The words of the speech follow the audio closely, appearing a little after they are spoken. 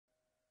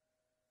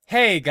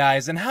Hey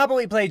guys, and how about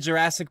we play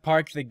Jurassic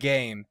Park the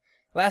game?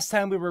 Last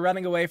time we were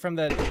running away from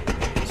the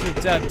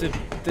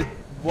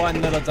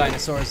one little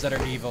dinosaurs that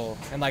are evil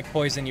and like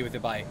poison you with a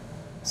bite.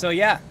 So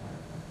yeah.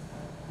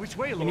 Which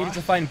way, Laura? We needed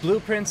to find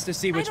blueprints to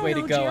see which way to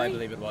go, Jerry. I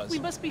believe it was. We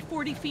must be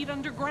 40 feet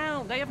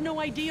underground. I have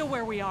no idea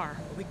where we are.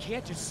 We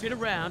can't just sit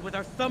around with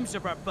our thumbs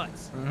up our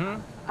butts.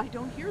 I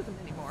don't hear them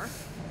anymore.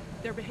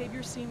 Their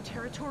behavior seemed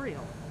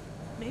territorial.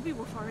 Maybe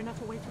we're far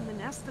enough away from the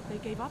nest that they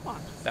gave up on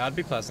us. That would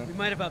be pleasant. We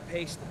might have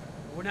outpaced them,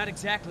 but we're not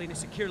exactly in a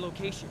secure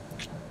location.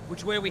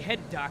 Which way are we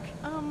headed, Doc?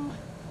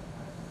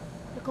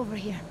 Look over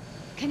here.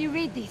 Can you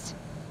read these?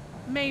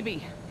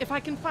 Maybe. If I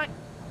can find...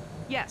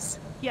 Yes,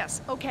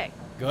 okay.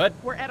 Good.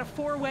 We're at a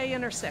four-way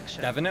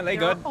intersection. Definitely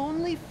there good. There are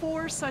only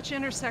 4 such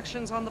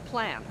intersections on the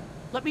plan.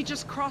 Let me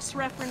just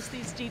cross-reference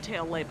these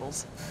detail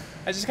labels.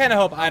 I just kind of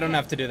hope I don't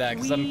have to do that,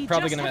 because I'm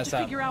probably going to mess We just have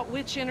to up. figure out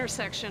which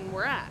intersection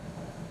we're at.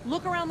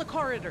 Look around the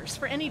corridors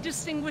for any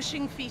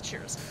distinguishing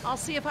features. I'll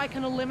see if I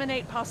can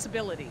eliminate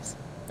possibilities.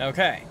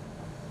 Okay.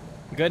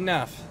 Good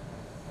enough.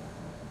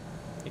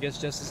 I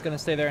guess Jess is going to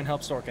stay there and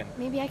help Sorkin.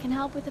 Maybe I can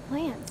help with the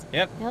plans.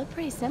 Yep. They look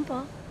pretty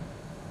simple.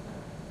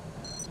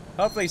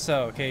 Hopefully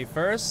so. Okay,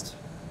 first,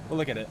 we'll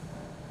look at it.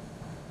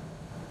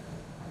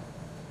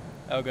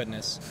 Oh,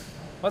 goodness.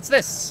 What's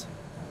this?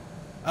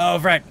 Oh,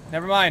 frick.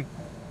 Never mind.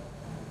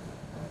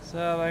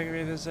 So, like,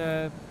 there's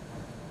a...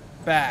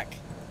 back.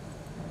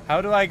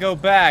 How do I go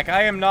back?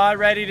 I am not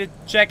ready to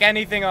check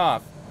anything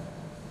off.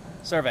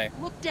 Survey.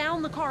 Look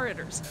down the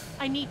corridors.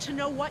 I need to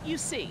know what you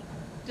see.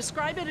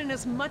 Describe it in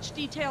as much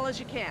detail as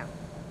you can.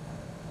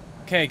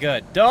 Okay,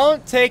 good.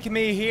 Don't take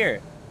me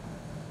here.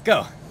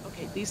 Go.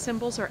 Okay, these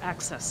symbols are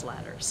access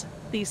ladders.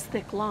 These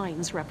thick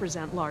lines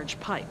represent large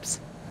pipes.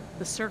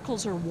 The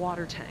circles are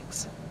water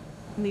tanks.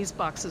 And these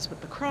boxes with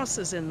the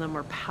crosses in them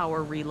are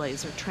power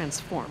relays or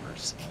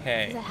transformers.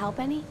 Okay. Does it help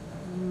any?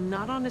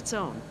 Not on its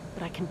own,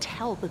 but I can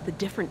tell that the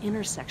different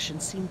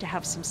intersections seem to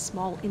have some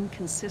small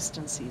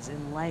inconsistencies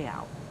in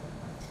layout.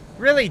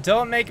 Really,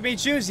 don't make me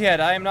choose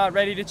yet. I am not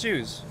ready to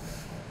choose.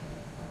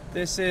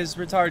 This is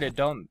retarded.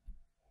 Don't...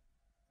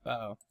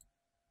 Uh-oh.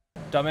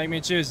 Don't make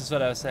me choose is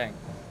what I was saying.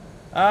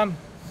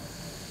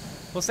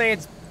 We'll say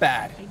it's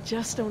bad. I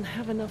just don't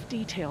have enough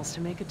details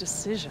to make a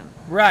decision.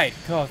 Right.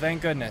 Cool.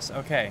 Thank goodness.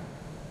 Okay.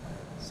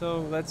 So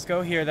let's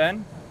go here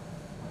then.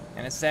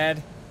 And it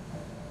said...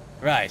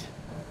 Right.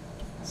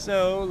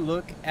 So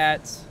look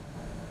at...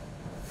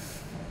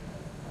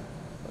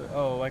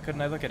 Oh, why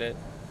couldn't I look at it?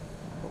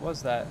 What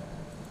was that?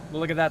 We'll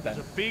look at that then.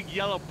 There's a big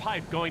yellow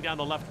pipe going down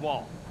the left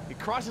wall. It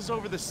crosses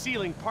over the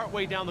ceiling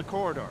partway down the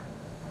corridor.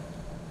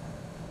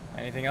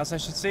 Anything else I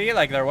should see?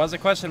 Like, there was a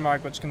question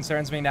mark, which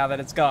concerns me now that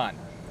it's gone.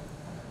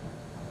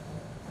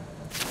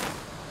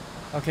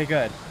 Okay,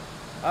 good.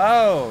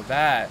 Oh,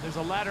 that. There's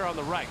a ladder on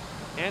the right,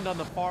 and on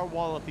the far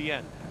wall at the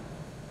end.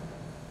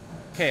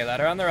 Okay,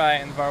 ladder on the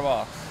right and the far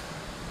wall.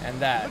 And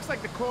It that. looks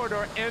like the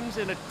corridor ends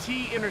in a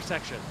T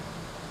intersection.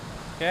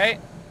 Okay.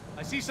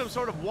 I see some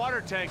sort of water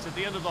tanks at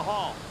the end of the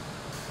hall.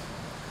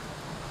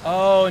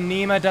 Oh,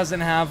 Nima doesn't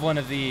have one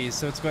of these,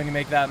 so it's going to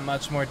make that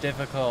much more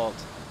difficult.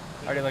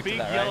 Already There's a looked big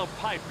at that, yellow right?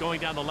 pipe going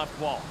down the left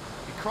wall.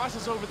 It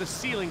crosses over the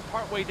ceiling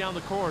partway down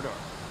the corridor.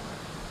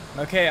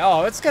 Okay,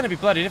 oh, it's going to be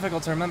bloody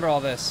difficult to remember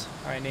all this.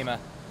 All right, Nima,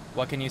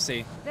 what can you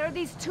see? There are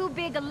these 2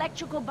 big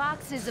electrical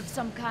boxes of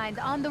some kind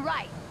on the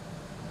right.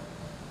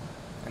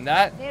 And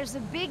that? There's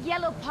a big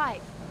yellow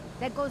pipe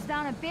that goes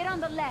down a bit on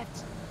the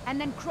left and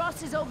then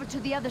crosses over to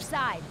the other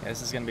side. Yeah,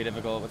 this is going to be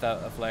difficult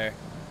without a flare.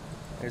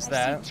 There's I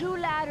that. see 2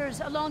 ladders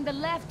along the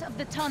left of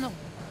the tunnel.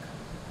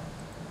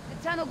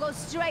 The tunnel goes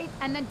straight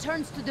and then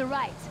turns to the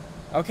right.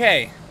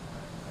 Okay.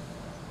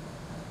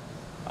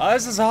 Oh,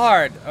 this is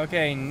hard.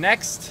 Okay,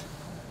 next.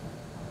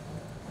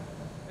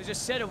 There's a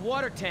set of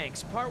water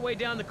tanks partway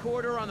down the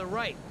corridor on the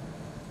right.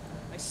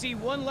 I see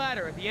 1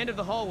 ladder at the end of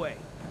the hallway.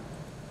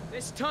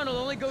 This tunnel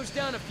only goes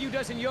down a few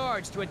dozen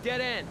yards to a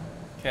dead end.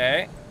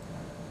 Okay.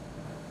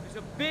 There's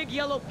a big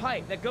yellow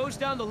pipe that goes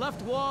down the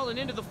left wall and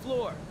into the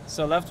floor.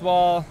 So left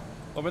wall.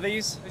 What were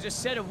these? There's a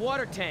set of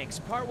water tanks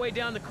partway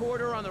down the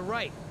corridor on the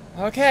right.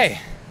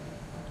 Okay.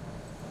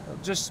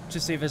 Just to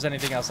see if there's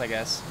anything else, I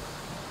guess.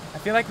 I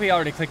feel like we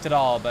already clicked it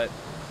all, but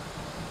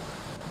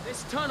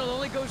This tunnel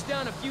only goes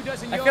down a few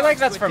dozen yards. I feel like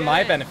that's to a for dead my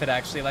end. benefit,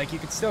 actually. Like, you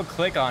could still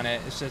click on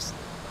it. It's just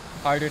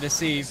harder to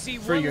see I see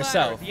for 1 ladder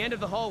yourself. at the end of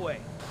the hallway.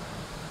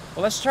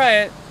 Well, let's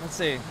try it. Let's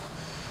see.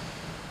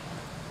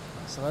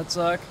 So let's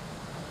look.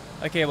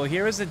 Okay, well,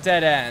 here is a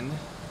dead end.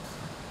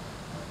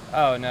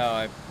 Oh,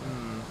 no.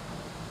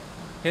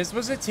 His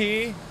was a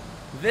T.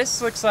 This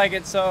looks like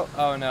it's so...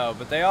 Oh, no.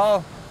 But they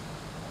all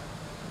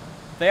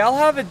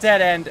have a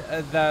dead end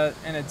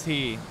and a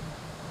T.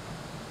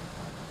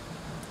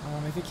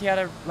 I think he had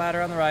a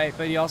ladder on the right,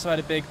 but he also had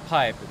a big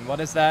pipe. And what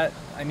is that?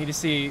 I need to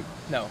see...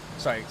 No,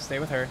 sorry. Stay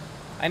with her.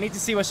 I need to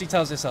see what she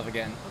tells herself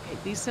again. Okay,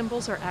 these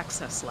symbols are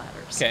access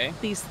ladders. Okay.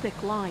 These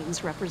thick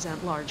lines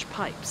represent large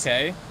pipes.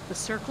 Okay. The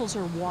circles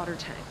are water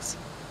tanks.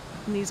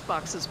 And these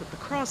boxes with the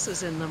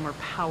crosses in them are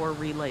power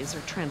relays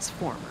or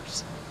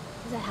transformers.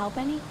 Does it help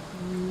any?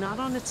 Not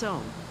on its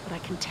own, but but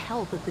I can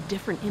tell that the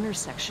different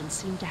intersections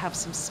seem to have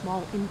some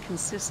small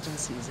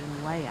inconsistencies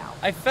in layout.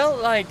 I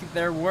felt like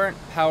there weren't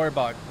power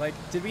box. Like,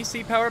 did we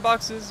see power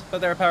boxes?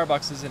 But there are power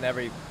boxes in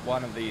every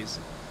one of these.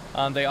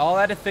 They all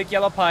had a thick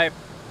yellow pipe.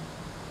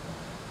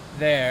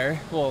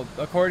 There. Well,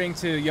 according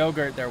to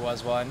Yogurt, there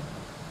was one.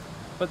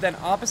 But then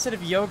opposite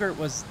of Yogurt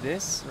was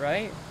this,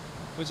 right?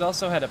 Which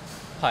also had a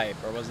pipe,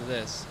 or was it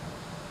this?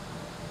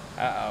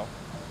 Uh-oh.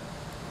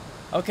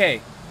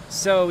 Okay,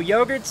 so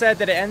Yogurt said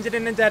that it ended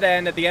in a dead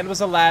end. At the end was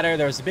a ladder,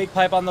 there was a big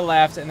pipe on the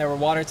left, and there were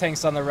water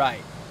tanks on the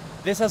right.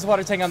 This has a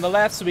water tank on the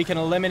left, so we can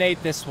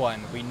eliminate this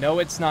one. We know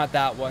it's not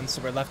that one,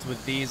 so we're left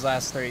with these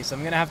last three. So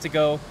I'm gonna have to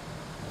go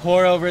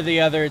pour over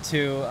the other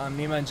two,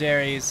 Nima and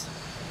Jerry's,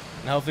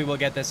 and hopefully we'll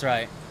get this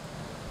right.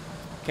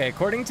 Okay,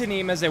 according to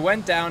Nima, as they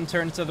went down,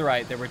 turned to the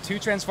right. There were 2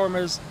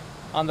 transformers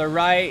on the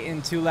right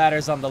and 2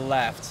 ladders on the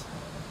left.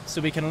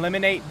 So we can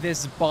eliminate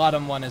this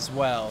bottom one as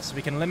well. So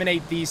we can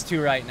eliminate these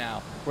 2 right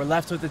now. We're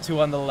left with the 2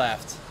 on the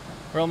left.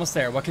 We're almost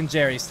there. What can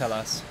Jerry's tell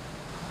us?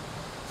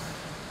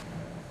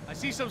 I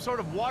see some sort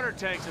of water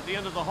tanks at the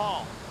end of the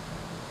hall.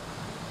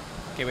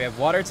 Okay, we have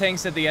water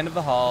tanks at the end of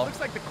the hall.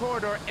 Looks like the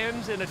corridor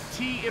ends in a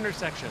T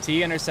intersection.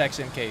 T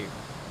intersection, okay.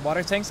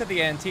 Water tanks at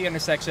the end, T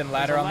intersection,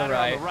 ladder on the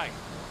right. On the right,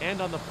 and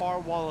on the far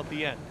wall at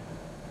the end.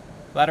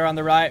 Ladder on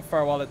the right,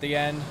 far wall at the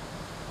end.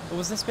 What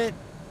was this bit?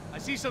 I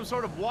see some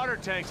sort of water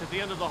tanks at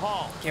the end of the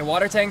hall. Okay,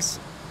 water tanks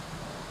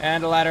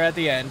and a ladder at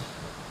the end.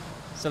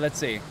 So let's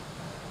see.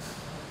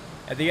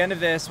 At the end of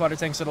this, water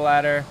tanks at a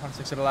ladder, water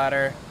tanks at a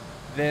ladder.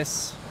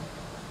 This.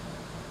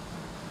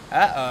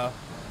 Uh-oh.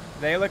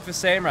 They look the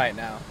same right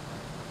now.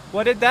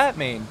 What did that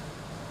mean?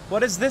 What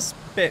does this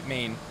bit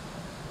mean?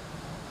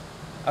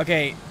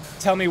 Okay,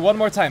 tell me one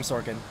more time,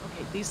 Sorkin.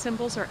 Okay, these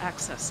symbols are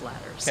access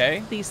ladders.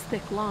 Okay. These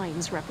thick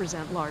lines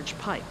represent large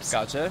pipes.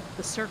 Gotcha.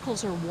 The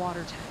circles are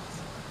water tanks.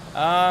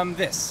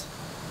 This.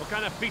 What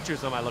kind of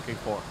features am I looking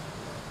for?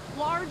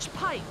 Large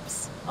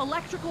pipes,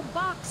 electrical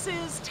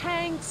boxes,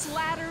 tanks,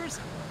 ladders.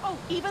 Oh,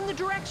 even the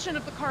direction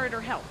of the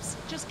corridor helps.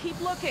 Just keep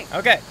looking.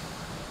 Okay.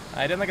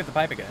 I didn't look at the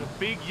pipe again. The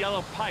big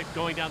yellow pipe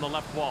going down the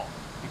left wall.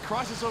 It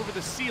crosses over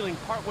the ceiling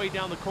partway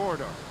down the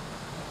corridor.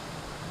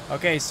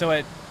 Okay, so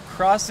it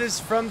crosses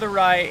from the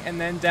right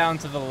and then down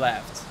to the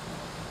left,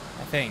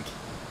 I think.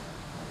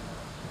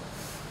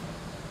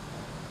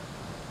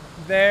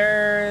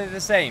 They're the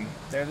same.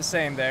 They're the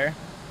same there.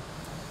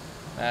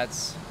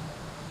 That's...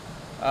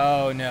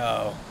 Oh,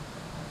 no.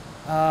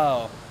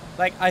 Oh.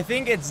 Like, I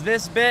think it's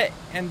this bit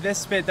and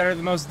this bit that are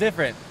the most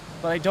different,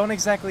 but I don't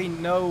exactly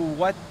know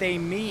what they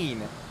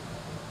mean.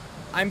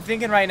 I'm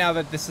thinking right now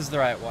that this is the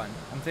right one.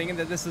 I'm thinking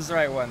that this is the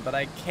right one, but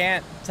I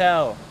can't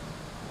tell.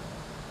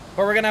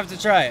 But we're gonna have to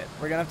try it.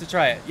 We're gonna have to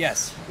try it.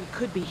 Yes. We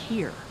could be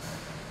here.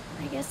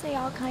 I guess they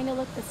all kind of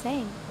look the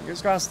same.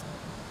 Fingers crossed.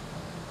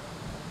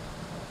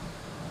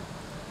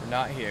 We're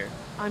not here.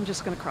 I'm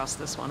just gonna cross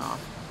this one off.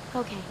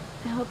 Okay,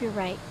 I hope you're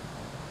right.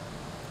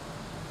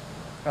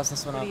 Cross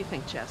this one What off. do you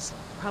think, Jess?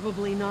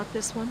 Probably not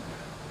this one?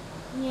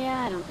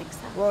 Yeah, I don't think so.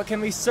 Well,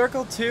 can we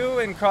circle 2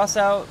 and cross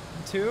out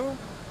 2?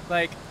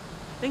 Like,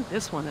 I think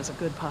this one is a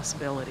good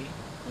possibility.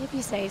 If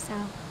you say so.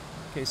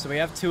 okay, so we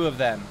have 2 of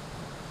them.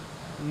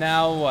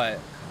 Now what?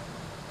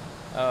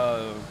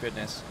 Oh,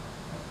 goodness.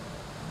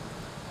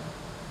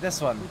 This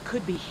one. We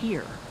could be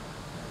here.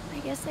 I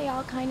guess they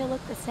all kind of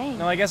look the same.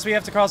 No, I guess we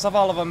have to cross off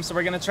all of them, so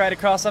we're gonna try to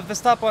cross off this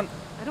top one.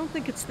 I don't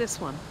think it's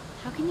this one.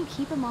 How can you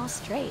keep them all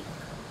straight?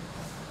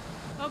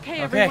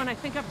 Okay, everyone, I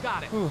think I've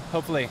got it. Ooh,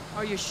 hopefully.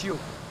 Are you sure?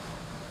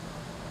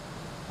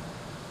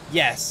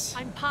 Yes.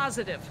 I'm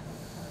positive.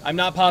 I'm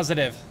not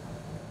positive.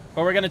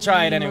 But we're gonna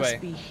try it We anyway.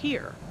 must be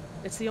here.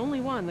 It's the only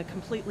one that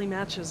completely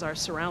matches our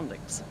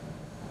surroundings.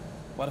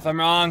 What if I'm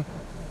wrong?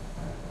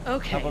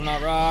 Okay. Hope I'm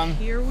not wrong.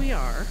 Here we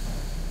are.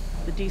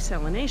 The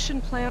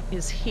desalination plant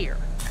is here.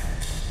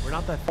 We're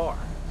not that far.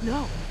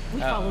 No,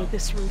 we Uh-oh. follow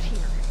this route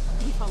here.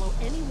 We follow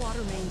any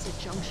water mains at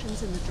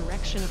junctions in the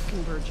direction of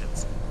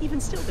convergence.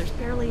 Even still, there's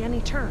barely any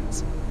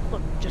turns.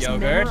 Look, just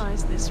Yogurt?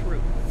 memorize this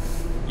route.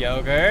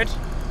 Yogurt.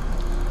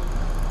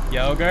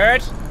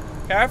 Yogurt.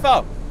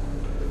 Careful.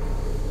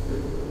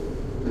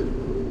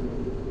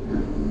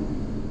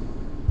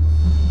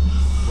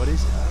 What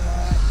is it?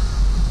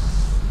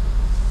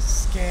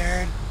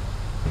 Scared.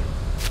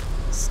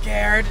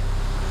 Scared.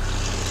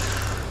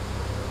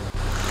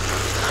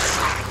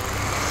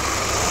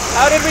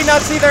 How did we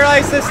not see their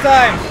eyes this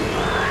time?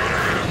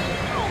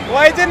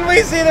 Why didn't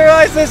we see their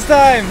eyes this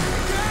time?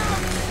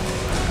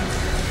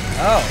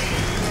 Oh.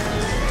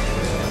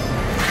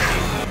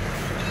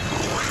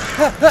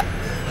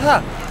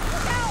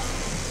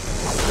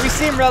 We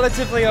seem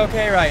relatively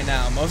okay right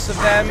now. Most of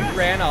them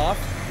ran off,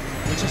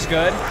 which is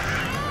good.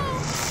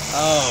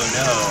 Oh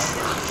no.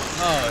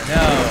 Oh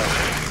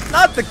no.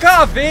 Not the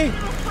coffee! I'm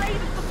afraid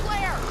of the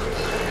flare!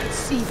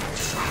 See,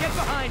 get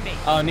behind me.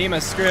 Oh,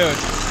 Nima's screwed.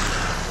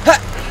 Ha!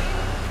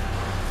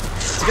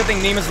 It's a good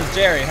thing Nima's with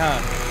Jerry, huh?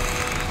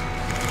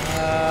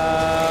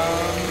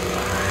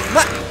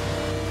 Ha!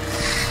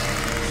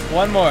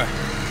 One more.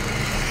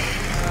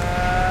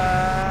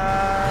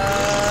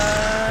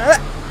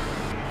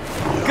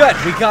 Good.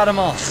 Good, we got them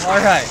all.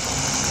 Alright.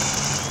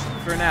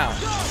 For now.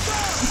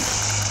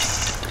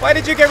 Why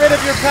did you get rid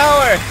of your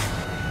power?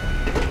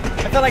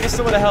 I felt like I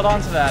still would have held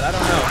on to that. I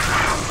don't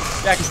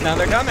know. Yeah, because now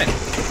they're coming.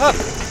 Oh.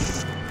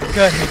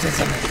 Good, we did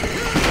something.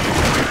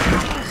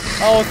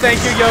 Oh,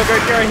 thank you,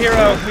 Yogurt. You're a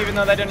hero. Even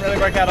though that didn't really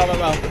work out all that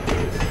well.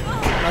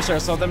 I'm not sure I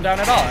slowed them down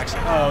at all,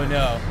 actually. Oh,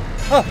 no.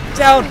 Oh,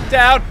 down,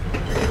 down.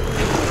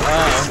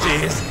 Oh,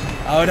 jeez.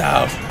 Oh,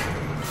 no.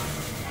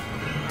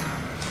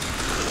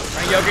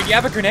 Right, Yogurt, you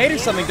have a grenade or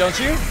something, don't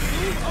you?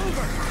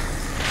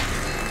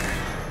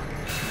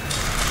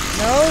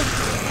 No?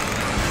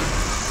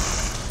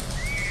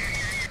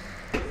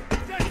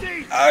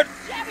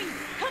 Jerry,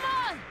 come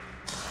on!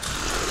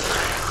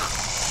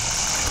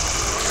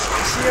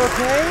 Is she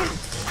okay?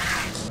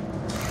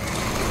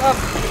 Up,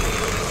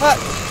 up,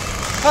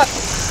 up,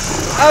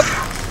 up.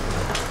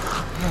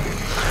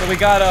 Well, we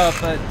got up,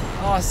 but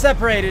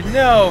separated.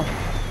 No.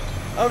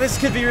 Oh, this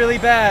could be really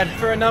bad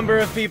for a number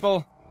of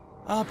people.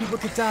 Oh, people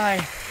could die.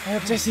 I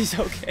hope Jesse's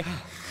okay.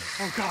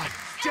 Oh God,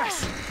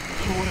 Jess!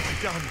 Oh, what have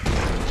I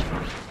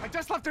done? I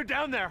just left her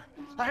down there.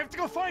 I have to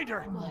go find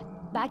her.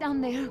 What? Back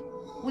down there?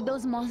 With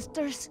those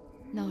monsters?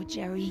 No,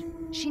 Jerry.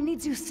 She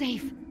needs you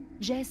safe.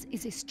 Jess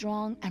is a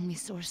strong and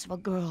resourceful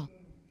girl.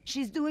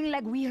 She's doing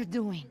like we are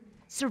doing.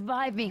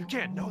 Surviving. You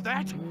can't know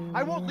that.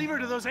 I won't leave her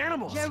to those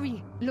animals.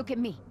 Jerry, look at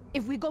me.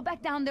 If we go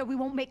back down there, we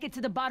won't make it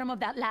to the bottom of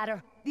that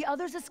ladder. The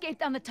others escaped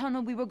down the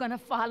tunnel we were gonna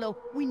follow.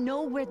 We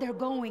know where they're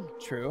going.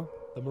 True.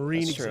 The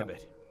marine That's true.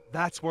 exhibit.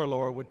 That's where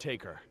Laura would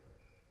take her.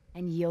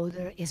 And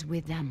Yoder is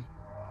with them.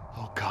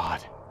 Oh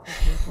God.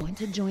 If we're going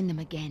to join them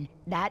again,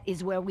 that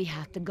is where we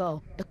have to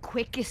go. The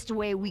quickest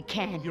way we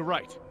can. You're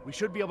right. We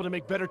should be able to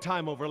make better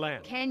time over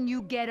land. Can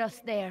you get us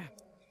there?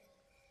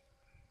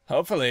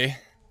 Hopefully.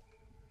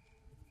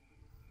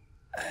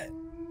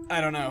 I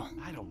don't know.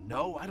 I don't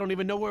know. I don't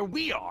even know where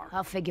we are.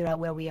 I'll figure out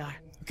where we are.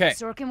 Okay.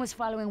 Sorkin was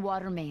following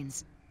water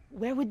mains.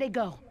 Where would they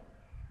go?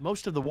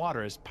 Most of the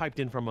water is piped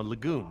in from a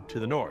lagoon to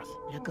the north.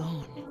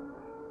 Lagoon.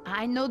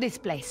 I know this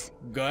place.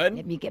 Good.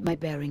 Let me get my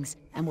bearings,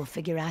 and we'll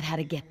figure out how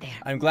to get there.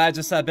 I'm glad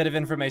just that bit of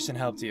information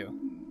helped you.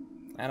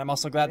 And I'm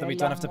also glad that we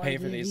don't have to pay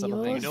for these little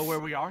You things. know where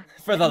we are?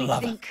 For the Let me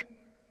love of... think.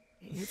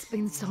 It's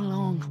been so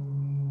long.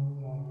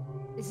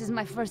 This is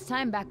my first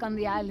time back on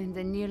the island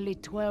in nearly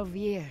 12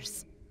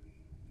 years.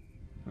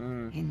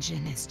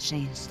 Engine has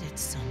changed it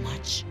so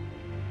much.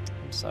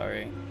 I'm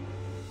sorry.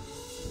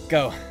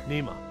 Go.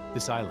 Nima,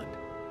 this island.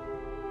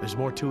 There's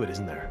more to it,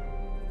 isn't there?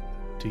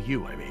 To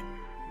you, I mean.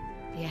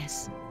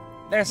 Yes.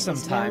 There's It some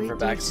is time very for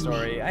dear to me.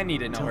 backstory. I need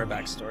to know her Tell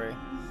me. backstory.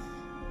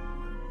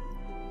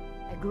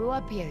 I grew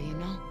up here, you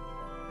know.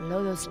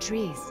 Below those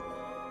trees.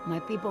 My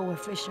people were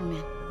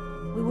fishermen.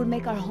 We would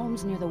make our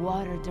homes near the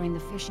water during the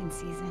fishing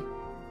season.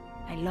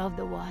 I loved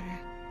the water.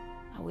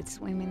 I would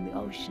swim in the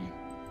ocean.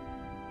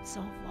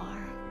 So far.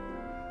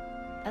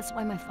 That's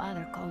why my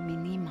father called me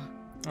Nima.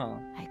 Oh.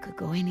 I could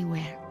go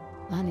anywhere.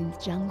 Run in the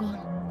jungle.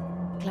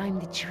 Climb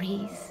the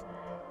trees.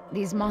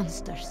 These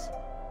monsters.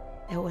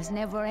 There was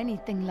never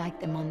anything like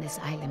them on this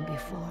island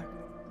before.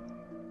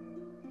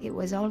 It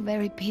was all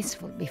very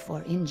peaceful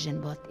before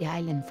Injun bought the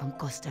island from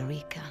Costa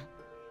Rica.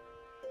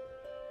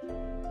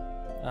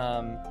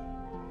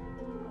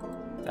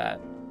 That.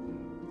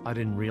 I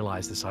didn't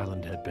realize this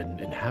island had been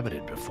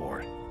inhabited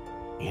before.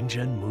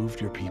 Injun moved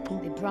your people?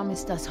 They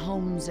promised us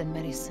homes and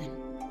medicine.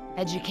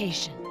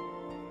 Education.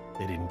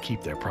 They didn't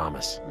keep their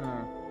promise.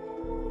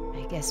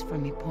 I guess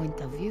from a point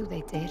of view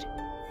they did.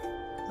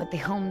 But the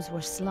homes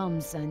were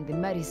slums and the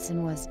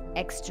medicine was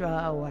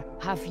extra or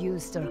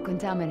half-used or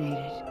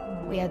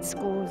contaminated. We had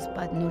schools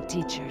but no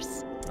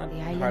teachers. That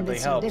The island hardly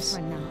is so helps.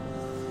 different now.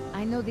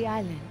 I know the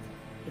island.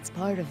 It's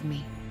part of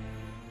me.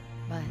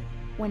 But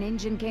when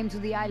Injun came to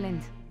the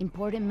island,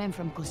 important men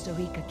from Costa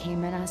Rica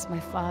came and asked my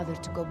father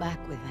to go back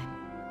with them.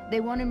 They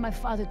wanted my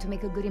father to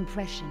make a good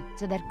impression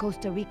so that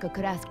Costa Rica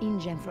could ask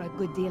Injun for a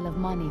good deal of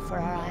money for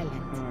our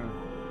island.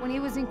 When he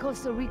was in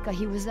Costa Rica,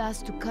 he was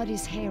asked to cut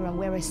his hair and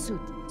wear a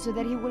suit so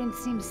that he wouldn't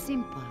seem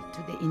simple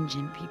to the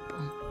Injun people.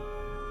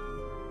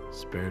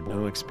 Spared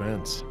no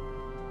expense.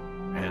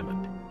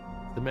 Hammond,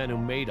 the man who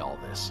made all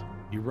this,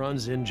 he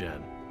runs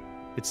InGen.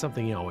 It's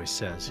something he always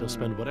says. He'll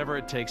spend whatever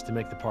it takes to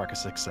make the park a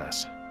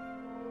success.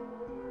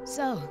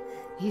 So,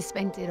 he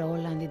spent it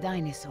all on the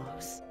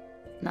dinosaurs,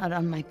 not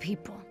on my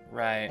people. I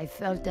Right.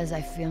 felt as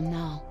I feel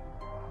now.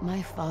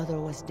 My father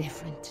was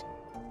different.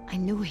 I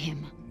knew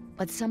him,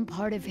 but some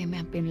part of him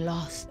had been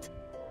lost.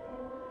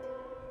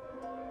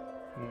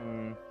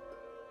 Were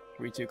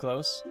we too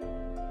close?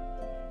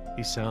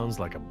 He sounds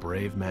like a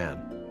brave man.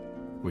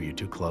 Were you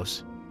too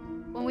close?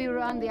 When we were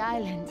on the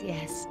island,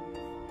 yes.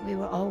 We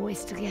were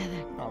always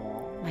together.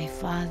 Oh. My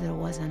father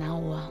was an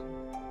awa,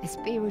 a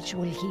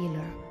spiritual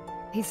healer.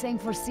 He sang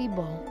for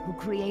Sibo, who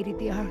created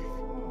the earth.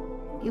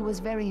 He was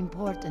very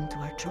important to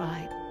our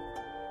tribe.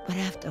 But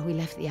after we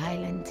left the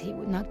island, he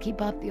would not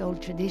keep up the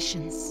old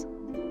traditions.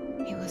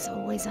 He was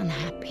always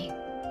unhappy.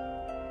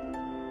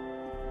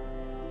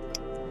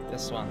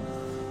 This one.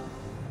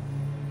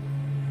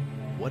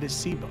 What is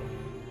Sibo?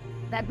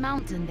 That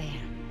mountain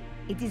there,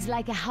 It is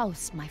like a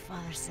house, my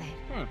father said.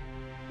 Hmm.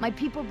 My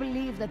people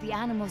believe that the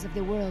animals of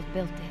the world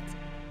built it.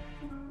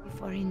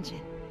 Before Injun.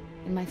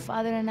 And my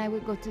father and I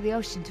would go to the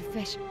ocean to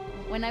fish.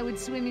 When I would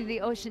swim in the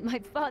ocean, my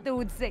father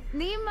would say,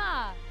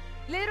 Nima!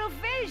 Little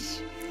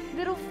fish!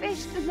 Little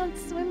fish do not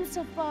swim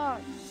so far.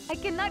 I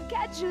cannot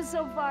catch you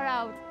so far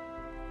out.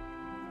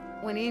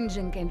 When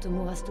Injun came to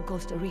move us to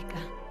Costa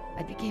Rica,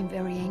 I became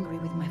very angry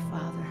with my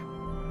father.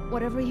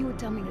 Whatever he would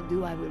tell me to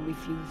do, I would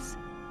refuse.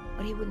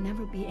 But he would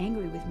never be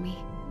angry with me.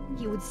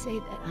 He would say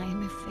that I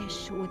am a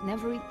fish who would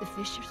never eat the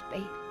fisher's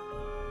bait.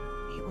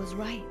 He was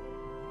right.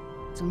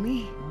 To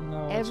me,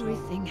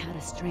 everything had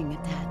a string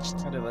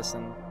attached. I did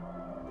listen.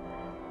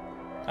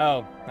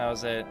 Oh, that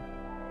was it.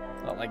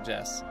 Not like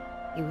Jess.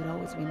 He would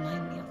always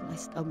remind me of my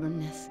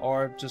stubbornness.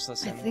 Or just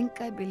listen.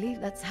 I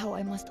believe that's how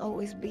I must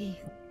always be.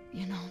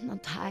 You know, no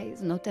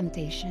ties, no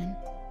temptation.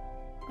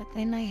 But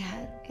then I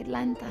had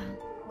Atlanta,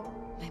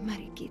 my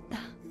mariquita.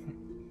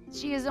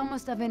 She is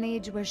almost of an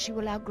age where she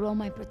will outgrow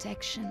my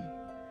protection.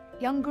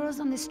 Young girls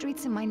on the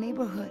streets in my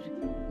neighborhood,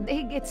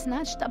 they get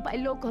snatched up by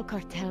local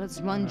cartels,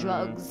 run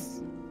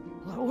drugs,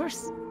 or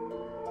worse,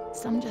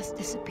 some just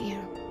disappear.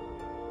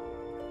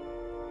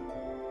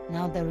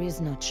 Now there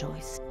is no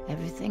choice.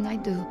 Everything I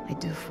do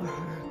for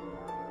her.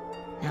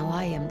 Now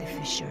I am the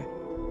fisher,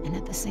 and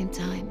at the same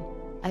time,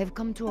 I have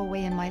come to a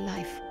way in my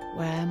life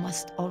where I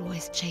must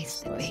always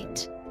chase the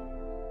bait.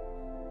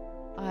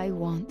 I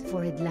want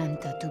for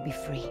Atlanta to be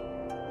free.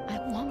 I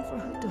want for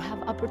her to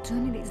have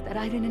opportunities that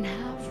I didn't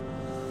have.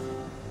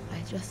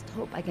 I just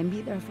hope I can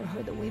be there for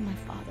her the way my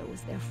father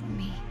was there for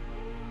me.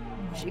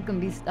 She can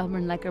be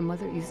stubborn like her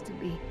mother used to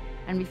be,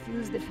 and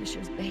refuse the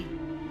fisher's bait.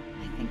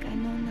 I think I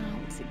know now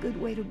it's a good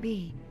way to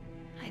be.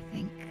 I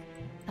think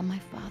that my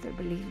father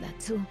believed that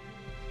too.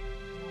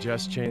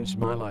 Jess changed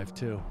my life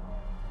too.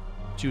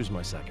 She was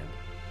my second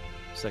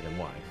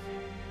wife,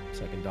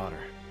 second daughter.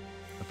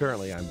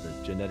 Apparently I'm the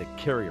genetic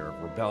carrier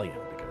of rebellion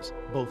because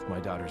both my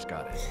daughters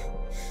got it.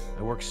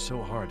 I worked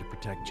so hard to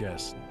protect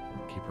Jess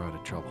and keep her out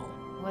of trouble.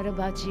 What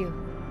about you?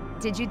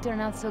 Did you turn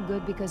out so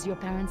good because your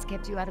parents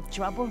kept you out of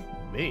trouble?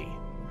 Me?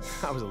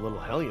 I was a little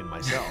hellion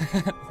myself.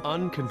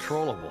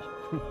 Uncontrollable.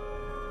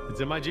 It's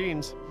in my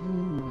genes.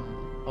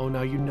 Oh,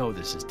 now you know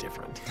this is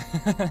different.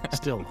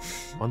 Still,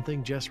 one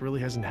thing Jess really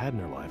hasn't had in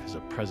her life is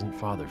a present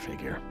father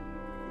figure.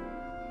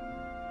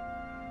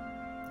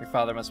 Your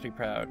father must be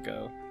proud,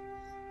 Go.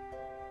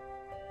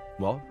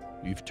 Well,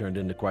 you've turned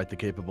into quite the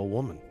capable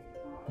woman.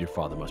 Your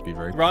father must be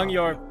very Wrong proud.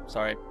 your...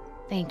 Sorry.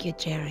 Thank you,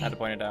 Jerry. Had to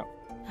point it out.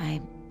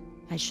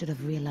 I should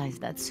have realized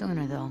that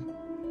sooner, though.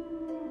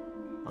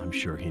 I'm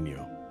sure he knew.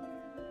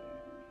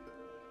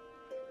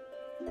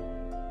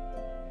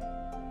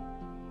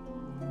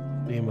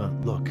 Nima,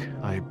 look,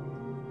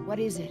 What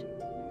is it?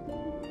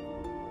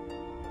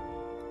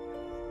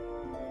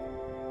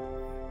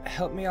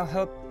 Help me, I'll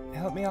help.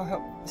 Help me, I'll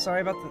help.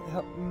 Sorry about the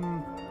help.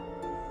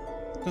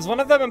 Does one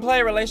of them imply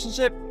a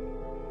relationship?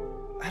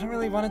 I don't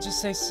really want to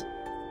just say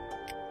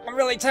I'm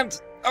really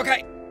tempted.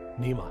 Okay.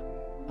 Nima,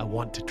 I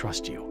want to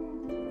trust you.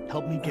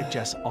 Help me get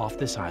Jess off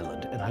this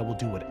island, and I will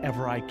do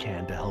whatever I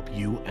can to help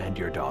you and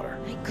your daughter.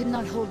 I could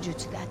not hold you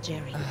to that,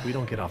 Jerry. If we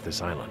don't get off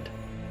this island,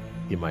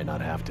 you might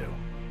not have to.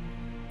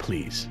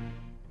 Please.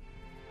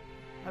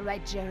 All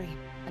right, Jerry.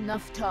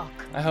 Enough talk.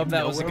 I hope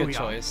that was a where good we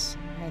are. choice.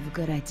 I have a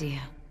good idea.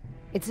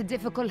 It's a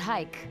difficult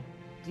hike.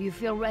 Do you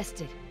feel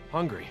rested?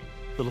 Hungry,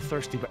 a little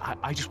thirsty, but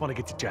I just want to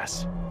get to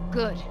Jess.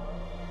 Good.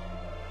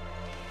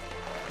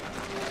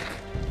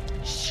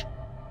 Shh.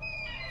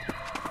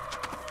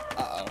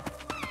 Uh-oh.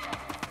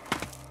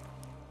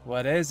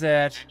 What is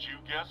it? Did you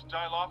guess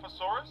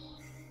Dilophosaurus?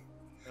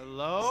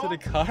 Hello? Is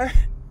it a car?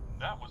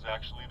 That was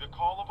actually the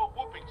call of a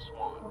whooping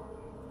swan.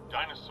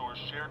 Dinosaurs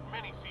shared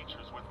many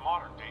features with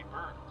modern-day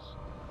birds.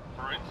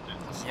 For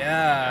instance,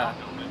 Yeah.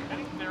 we now know that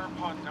many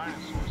theropod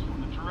dinosaurs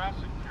from the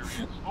Jurassic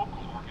period's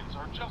vocal organs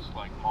are just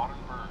like modern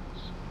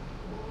birds.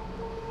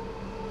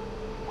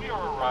 We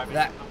are arriving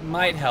That at the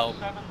might help.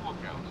 7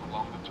 lookouts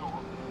along the tour.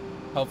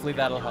 Hopefully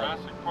that'll help.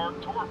 Jurassic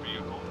Park tour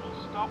vehicle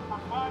will stop for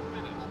 5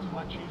 minutes to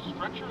let you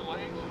stretch your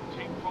legs and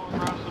take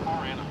photographs of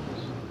our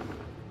animals.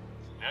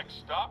 Next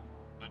stop,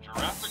 the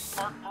Jurassic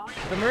Park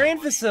The marine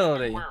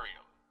facility. Aquarium.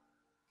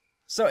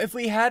 So if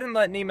we hadn't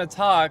let Nima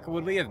talk,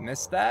 would we have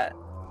missed that?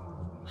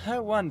 I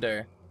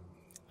wonder.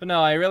 But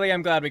no, I really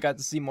am glad we got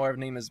to see more of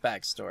Nima's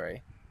backstory.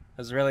 It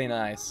was really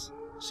nice.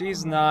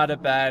 She's not a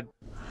bad...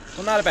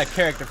 Well, not a bad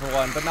character for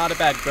one, but not a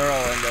bad girl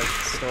in the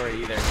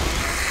story either.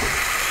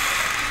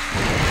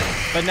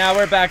 But now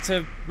we're back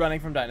to running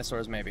from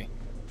dinosaurs, maybe.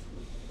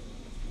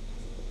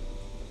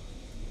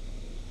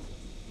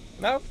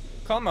 No?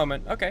 Calm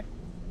moment. Okay.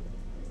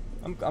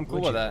 I'm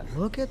cool with that.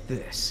 Look at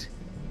this.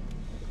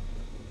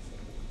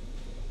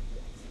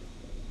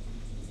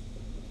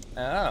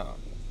 Oh.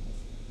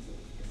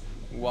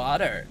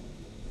 Water.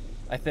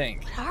 I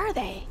think. What are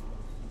they?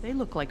 They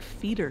look like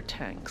feeder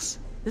tanks.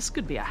 This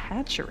could be a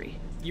hatchery.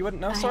 You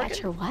wouldn't know,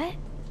 Sorkin? What?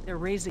 They're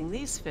raising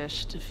these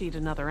fish to feed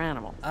another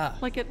animal. Ah.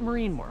 Like at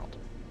Marine World.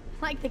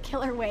 Like the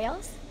killer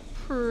whales?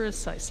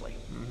 Precisely.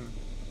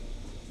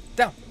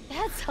 Down.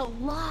 That's a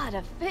lot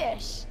of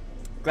fish.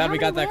 Glad we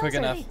got that How quick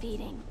many enough. whales are they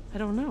feeding? I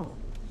don't know.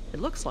 It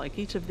looks like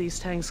each of these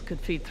tanks could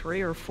feed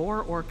 3 or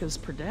 4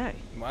 orcas per day.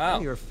 Wow.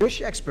 You're a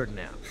fish expert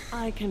now.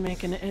 I can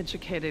make an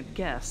educated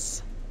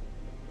guess.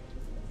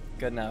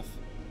 Good enough.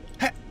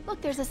 Look,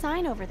 there's a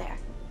sign over there.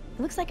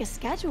 It looks like a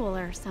schedule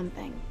or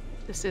something.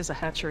 This is a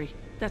hatchery.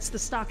 That's the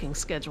stocking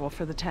schedule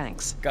for the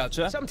tanks.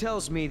 Gotcha. Something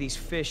tells me these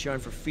fish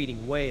aren't for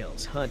feeding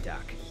whales, huh,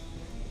 Doc?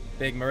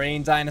 Big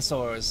marine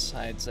dinosaurs,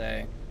 I'd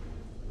say.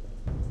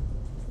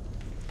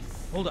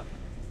 Hold up.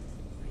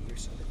 I hear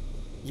something.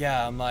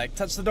 Yeah, I'm like,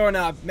 touch the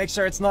doorknob, make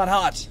sure it's not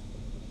hot.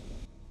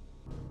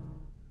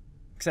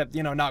 Except,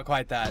 you know, not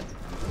quite that.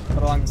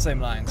 But along the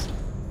same lines.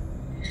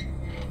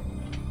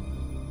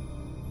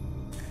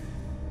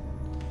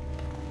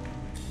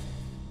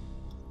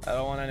 I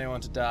don't want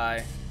anyone to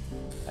die.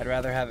 I'd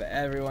rather have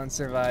everyone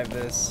survive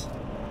this.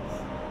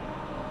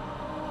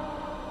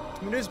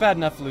 I mean, it was bad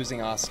enough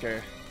losing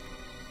Oscar.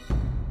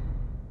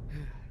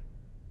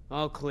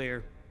 All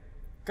clear.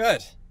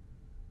 Good.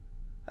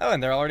 Oh,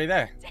 and they're already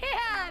there.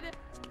 Dad!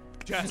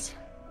 Jess!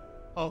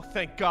 Oh,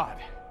 thank God.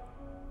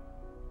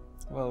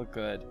 Well,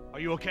 good. Are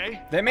you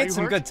okay? They Are made you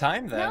some hurt? good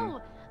time then.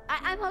 No,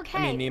 I'm okay.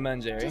 I mean, Nima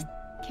and Jerry. Just,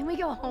 can we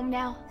go home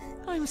now?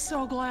 I'm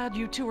so glad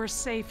you two are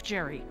safe,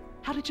 Jerry.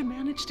 How did you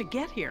manage to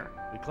get here?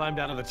 We climbed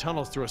out of the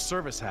tunnels through a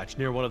service hatch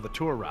near one of the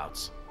tour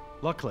routes.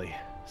 Luckily,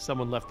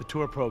 someone left the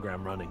tour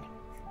program running.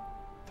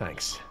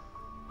 Thanks.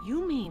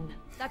 You mean...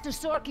 Dr.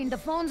 Sorkin, the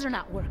phones are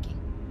not working.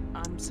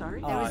 I'm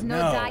sorry? There is no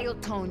no. dial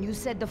tone. You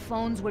said the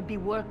phones would be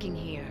working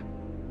here.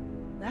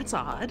 That's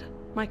odd.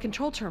 My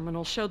control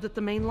terminal showed that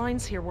the main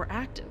lines here were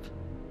active.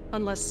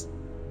 Unless...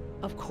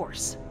 Of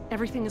course.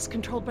 Everything is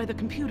controlled by the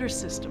computer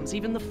systems,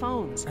 even the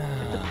phones.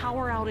 If the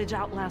power outage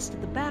outlasted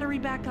the battery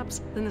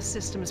backups, then the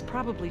system is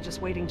probably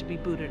just waiting to be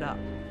booted up.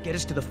 Get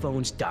us to the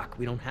phones, Doc.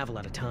 We don't have a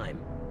lot of time.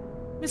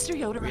 Mr.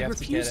 Yoder, We I have to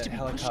refuse get to a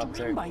be pushed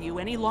helicopter. around by you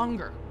any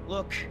longer.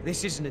 Look,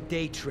 this isn't a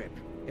day trip.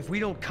 If we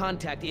don't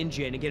contact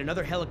InGen and get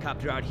another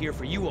helicopter out here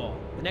for you all,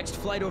 the next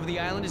flight over the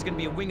island is gonna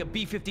be a wing of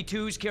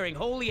B-52s carrying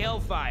holy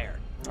hellfire.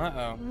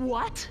 Uh-oh.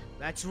 What?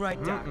 That's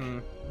right, Doc.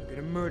 We're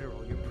gonna murder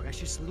all your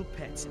precious little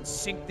pets and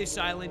sink this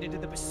island into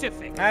the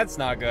Pacific. That's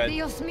not good.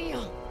 Dios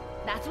mío.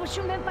 That's what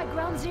you meant by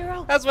ground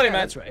zero? That's what he Yeah,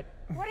 meant. that's right.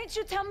 Why didn't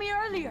you tell me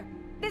earlier?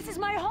 This is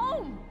my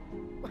home.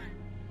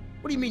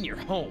 What do you mean you're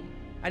home?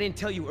 I didn't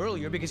tell you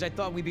earlier because I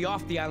thought we'd be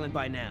off the island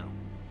by now.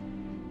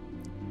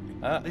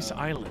 This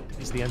island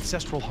is the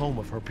ancestral home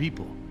of her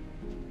people.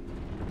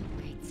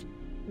 Wait.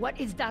 What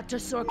is Dr.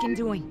 Sorkin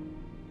doing?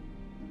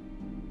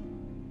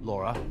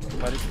 Laura,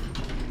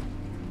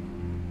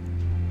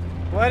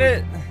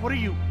 What are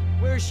you...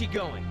 Where is she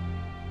going?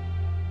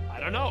 I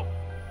don't know.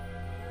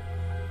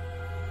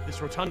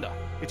 This rotunda,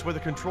 it's where the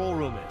control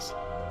room is.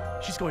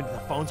 She's going to the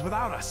phones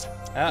without us.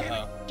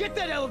 Uh-oh. Get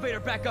that elevator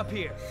back up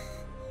here!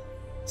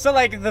 So,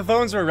 like, the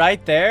phones were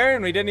right there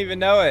and we didn't even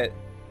know it.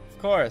 Of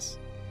course.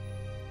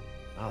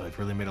 Oh, they've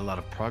really made a lot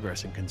of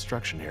progress in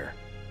construction here.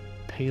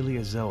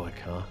 Paleozoic,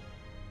 huh?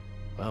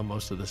 Well,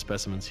 most of the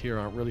specimens here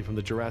aren't really from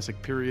the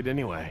Jurassic period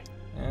anyway.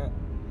 Yeah.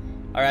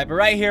 Alright, but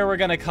right here we're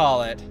gonna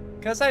call it.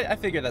 Because I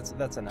figure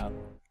that's enough.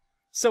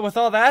 So with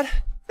all that,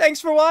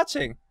 thanks for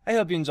watching. I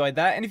hope you enjoyed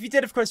that. And if you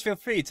did, of course, feel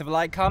free to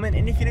like, comment,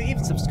 and if you don't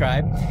even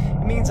subscribe.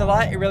 It means a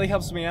lot, it really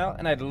helps me out,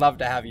 and I'd love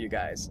to have you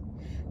guys.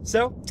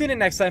 So, tune in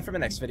next time for my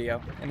next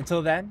video. And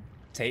until then,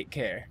 take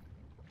care.